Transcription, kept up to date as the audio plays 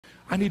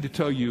I need to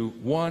tell you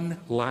one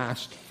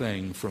last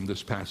thing from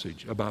this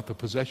passage about the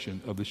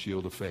possession of the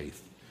shield of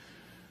faith.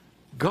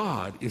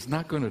 God is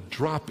not going to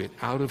drop it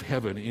out of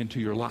heaven into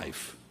your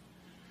life.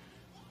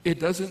 It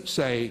doesn't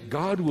say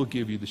God will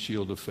give you the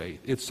shield of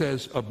faith. It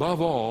says, above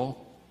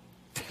all,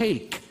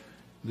 take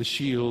the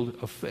shield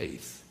of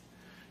faith.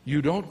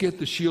 You don't get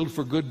the shield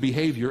for good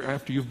behavior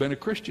after you've been a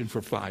Christian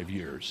for 5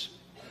 years.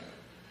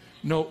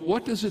 No,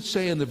 what does it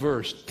say in the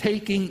verse?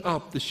 Taking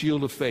up the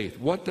shield of faith.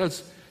 What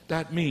does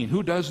that mean?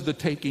 Who does the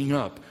taking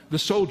up? The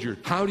soldier.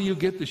 How do you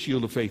get the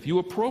shield of faith? You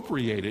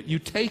appropriate it. You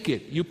take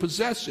it. You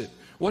possess it.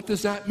 What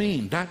does that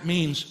mean? That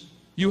means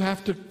you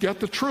have to get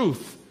the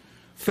truth.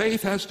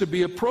 Faith has to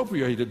be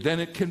appropriated, then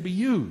it can be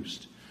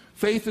used.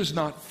 Faith is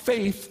not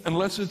faith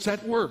unless it's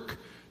at work.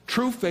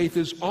 True faith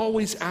is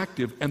always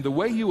active, and the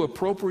way you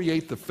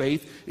appropriate the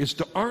faith is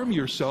to arm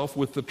yourself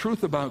with the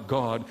truth about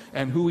God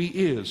and who He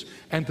is,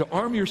 and to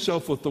arm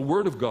yourself with the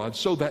Word of God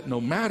so that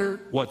no matter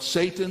what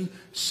Satan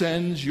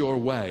sends your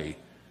way,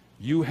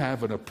 you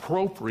have an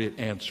appropriate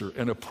answer,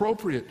 an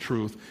appropriate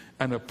truth,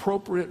 an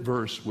appropriate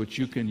verse which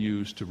you can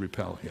use to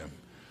repel him.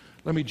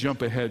 Let me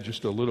jump ahead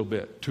just a little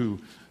bit to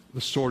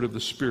the sword of the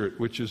Spirit,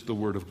 which is the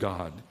Word of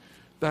God.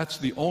 That's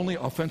the only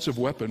offensive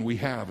weapon we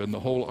have in the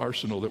whole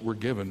arsenal that we're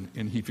given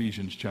in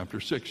Ephesians chapter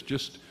 6,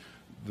 just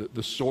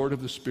the sword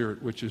of the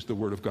Spirit, which is the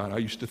Word of God. I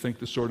used to think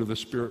the sword of the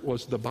Spirit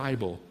was the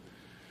Bible,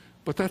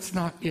 but that's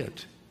not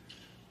it.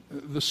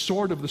 The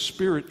sword of the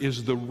Spirit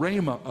is the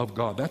rhema of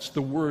God. That's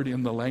the word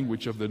in the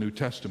language of the New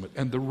Testament.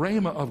 And the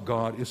rhema of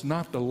God is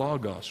not the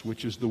logos,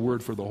 which is the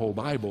word for the whole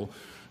Bible.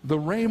 The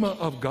rhema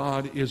of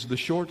God is the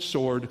short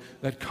sword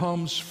that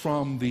comes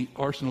from the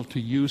arsenal to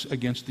use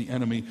against the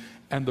enemy.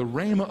 And the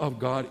rhema of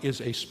God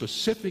is a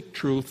specific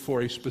truth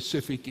for a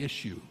specific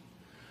issue.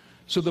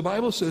 So the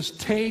Bible says,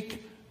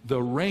 take the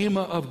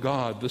rhema of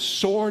God, the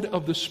sword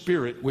of the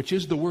Spirit, which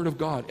is the word of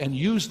God, and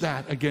use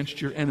that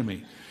against your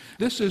enemy.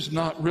 This is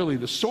not really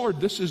the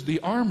sword, this is the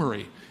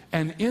armory.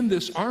 And in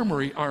this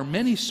armory are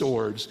many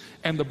swords,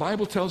 and the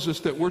Bible tells us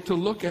that we're to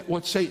look at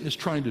what Satan is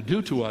trying to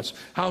do to us,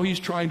 how he's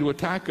trying to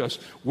attack us,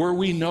 where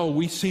we know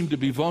we seem to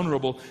be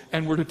vulnerable,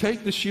 and we're to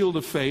take the shield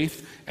of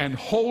faith and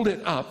hold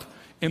it up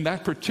in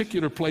that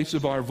particular place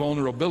of our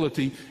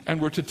vulnerability, and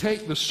we're to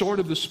take the sword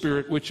of the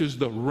Spirit, which is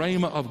the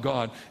rhema of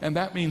God, and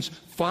that means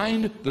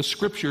find the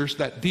scriptures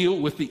that deal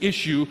with the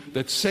issue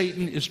that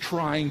Satan is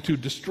trying to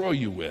destroy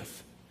you with.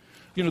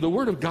 You know, the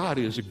Word of God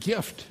is a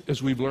gift,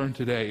 as we've learned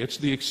today. It's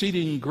the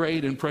exceeding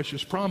great and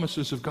precious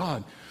promises of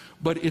God.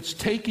 But it's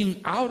taking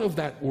out of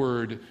that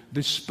Word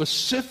the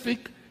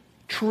specific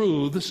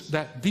truths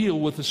that deal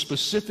with the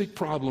specific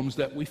problems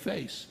that we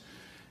face.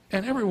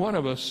 And every one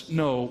of us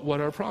know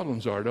what our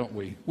problems are, don't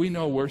we? We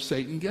know where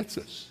Satan gets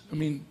us. I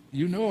mean,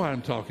 you know what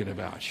I'm talking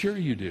about. Sure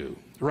you do.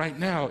 Right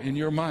now, in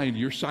your mind,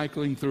 you're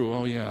cycling through,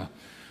 oh yeah,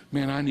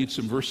 man, I need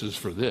some verses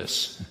for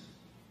this.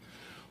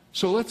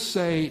 So let's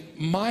say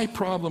my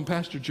problem,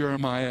 Pastor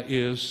Jeremiah,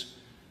 is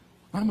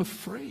I'm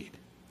afraid.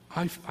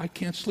 I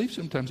can't sleep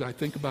sometimes. I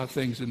think about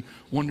things and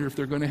wonder if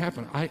they're going to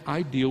happen.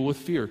 I deal with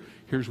fear.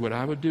 Here's what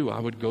I would do. I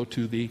would go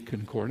to the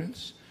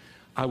concordance.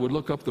 I would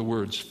look up the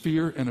words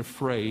fear and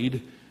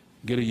afraid,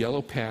 get a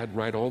yellow pad,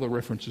 write all the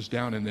references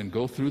down, and then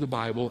go through the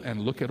Bible and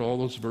look at all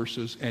those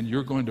verses, and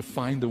you're going to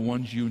find the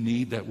ones you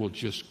need that will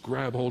just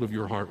grab hold of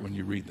your heart when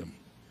you read them.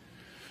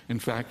 In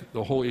fact,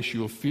 the whole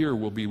issue of fear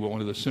will be one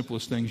of the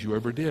simplest things you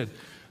ever did.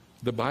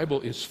 The Bible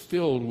is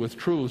filled with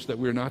truths that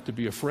we're not to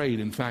be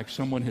afraid. In fact,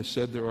 someone has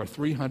said there are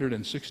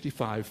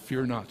 365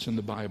 fear nots in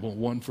the Bible,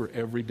 one for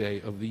every day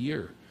of the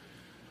year.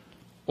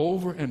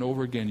 Over and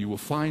over again, you will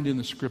find in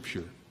the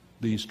Scripture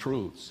these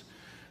truths.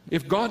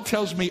 If God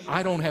tells me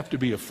I don't have to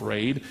be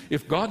afraid,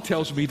 if God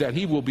tells me that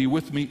He will be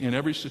with me in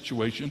every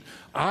situation,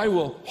 I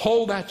will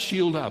hold that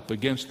shield up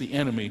against the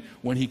enemy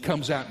when he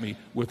comes at me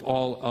with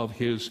all of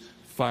his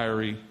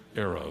fiery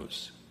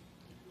arrows.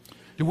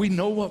 Do we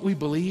know what we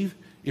believe?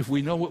 If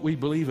we know what we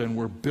believe and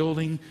we're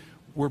building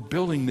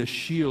this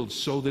shield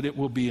so that it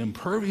will be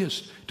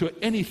impervious to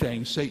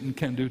anything Satan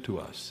can do to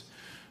us.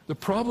 The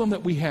problem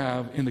that we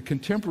have in the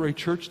contemporary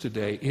church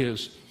today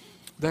is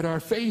that our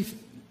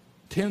faith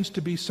tends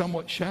to be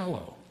somewhat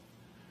shallow.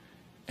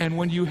 And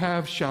when you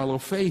have shallow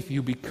faith,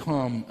 you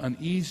become an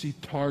easy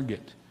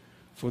target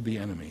for the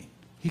enemy.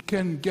 He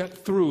can get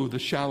through the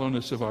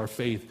shallowness of our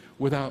faith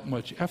without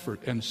much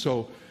effort. And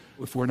so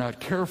if we're not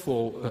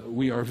careful,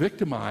 we are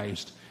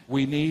victimized.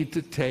 We need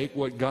to take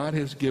what God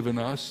has given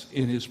us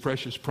in His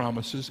precious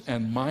promises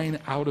and mine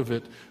out of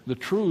it the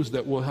truths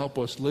that will help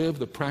us live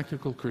the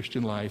practical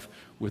Christian life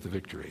with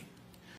victory.